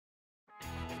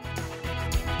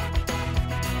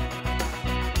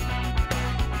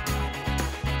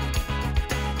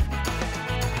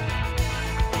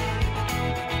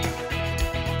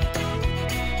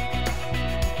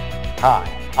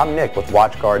Hi, I'm Nick with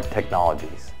WatchGuard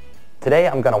Technologies. Today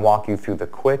I'm going to walk you through the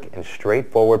quick and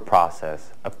straightforward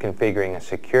process of configuring a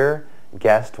secure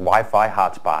guest Wi-Fi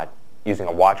hotspot using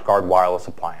a WatchGuard wireless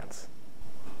appliance.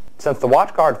 Since the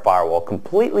WatchGuard firewall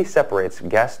completely separates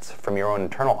guests from your own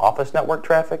internal office network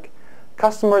traffic,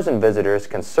 customers and visitors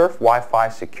can surf Wi-Fi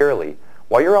securely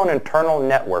while your own internal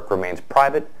network remains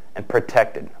private and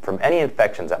protected from any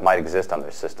infections that might exist on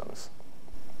their systems.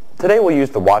 Today we'll use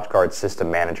the WatchGuard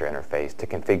System Manager interface to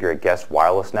configure a guest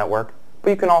wireless network, but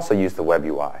you can also use the web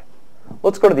UI.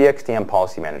 Let's go to the XDM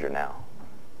Policy Manager now.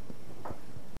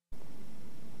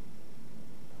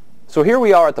 So here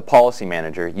we are at the Policy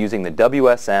Manager using the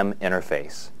WSM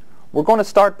interface. We're going to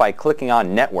start by clicking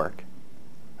on Network,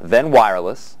 then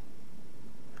Wireless.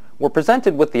 We're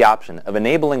presented with the option of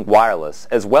enabling wireless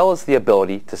as well as the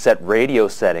ability to set radio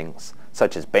settings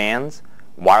such as bands,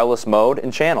 wireless mode,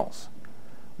 and channels.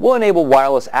 We'll enable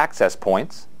wireless access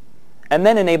points and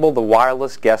then enable the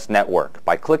wireless guest network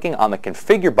by clicking on the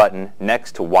Configure button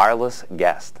next to Wireless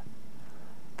Guest.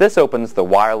 This opens the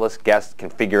Wireless Guest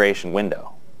configuration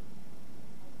window.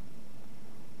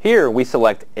 Here we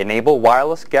select Enable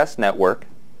Wireless Guest Network,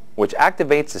 which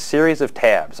activates a series of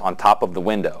tabs on top of the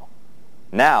window.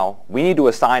 Now we need to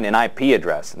assign an IP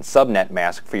address and subnet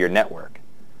mask for your network.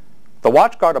 The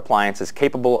WatchGuard appliance is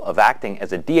capable of acting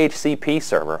as a DHCP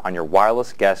server on your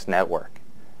wireless guest network.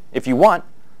 If you want,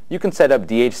 you can set up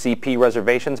DHCP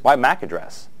reservations by MAC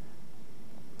address.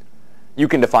 You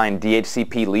can define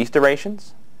DHCP lease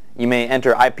durations. You may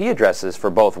enter IP addresses for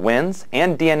both WINS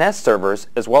and DNS servers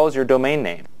as well as your domain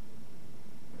name.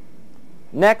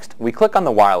 Next, we click on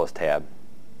the Wireless tab.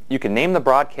 You can name the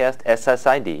broadcast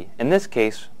SSID. In this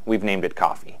case, we've named it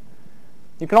Coffee.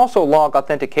 You can also log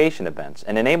authentication events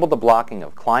and enable the blocking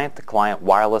of client-to-client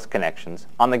wireless connections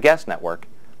on the guest network,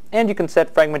 and you can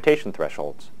set fragmentation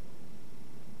thresholds.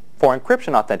 For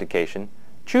encryption authentication,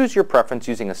 choose your preference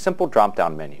using a simple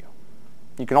drop-down menu.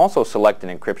 You can also select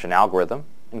an encryption algorithm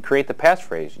and create the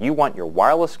passphrase you want your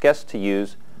wireless guests to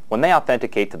use when they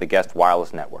authenticate to the guest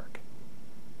wireless network.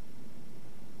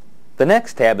 The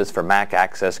next tab is for MAC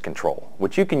access control,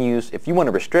 which you can use if you want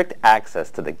to restrict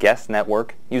access to the guest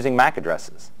network using MAC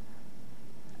addresses.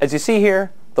 As you see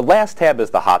here, the last tab is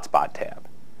the Hotspot tab.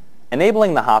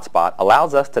 Enabling the hotspot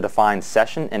allows us to define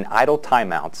session and idle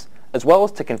timeouts as well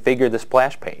as to configure the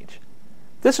splash page.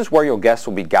 This is where your guests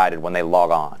will be guided when they log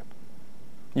on.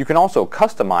 You can also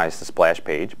customize the splash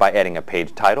page by adding a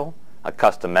page title, a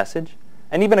custom message,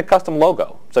 and even a custom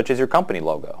logo, such as your company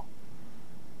logo.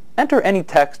 Enter any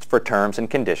text for terms and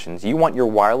conditions you want your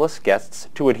wireless guests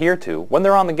to adhere to when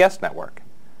they're on the guest network.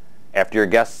 After your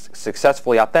guests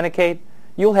successfully authenticate,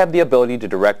 you'll have the ability to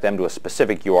direct them to a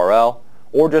specific URL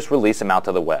or just release them out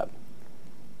to the web.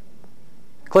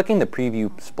 Clicking the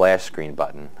Preview Splash Screen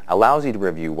button allows you to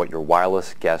review what your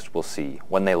wireless guests will see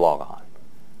when they log on.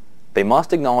 They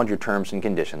must acknowledge your terms and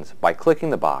conditions by clicking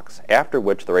the box, after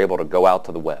which they're able to go out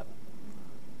to the web.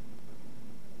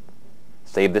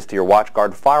 Save this to your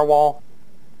WatchGuard firewall,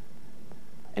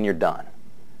 and you're done.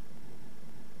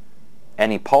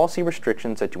 Any policy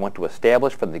restrictions that you want to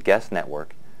establish for the guest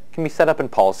network can be set up in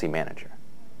Policy Manager.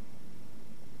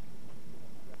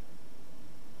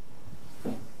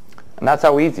 And that's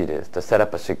how easy it is to set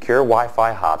up a secure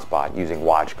Wi-Fi hotspot using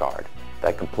WatchGuard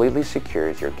that completely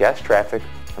secures your guest traffic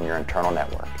from your internal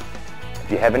network.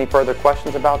 If you have any further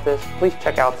questions about this, please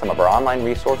check out some of our online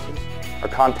resources or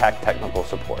contact technical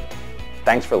support.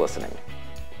 Thanks for listening.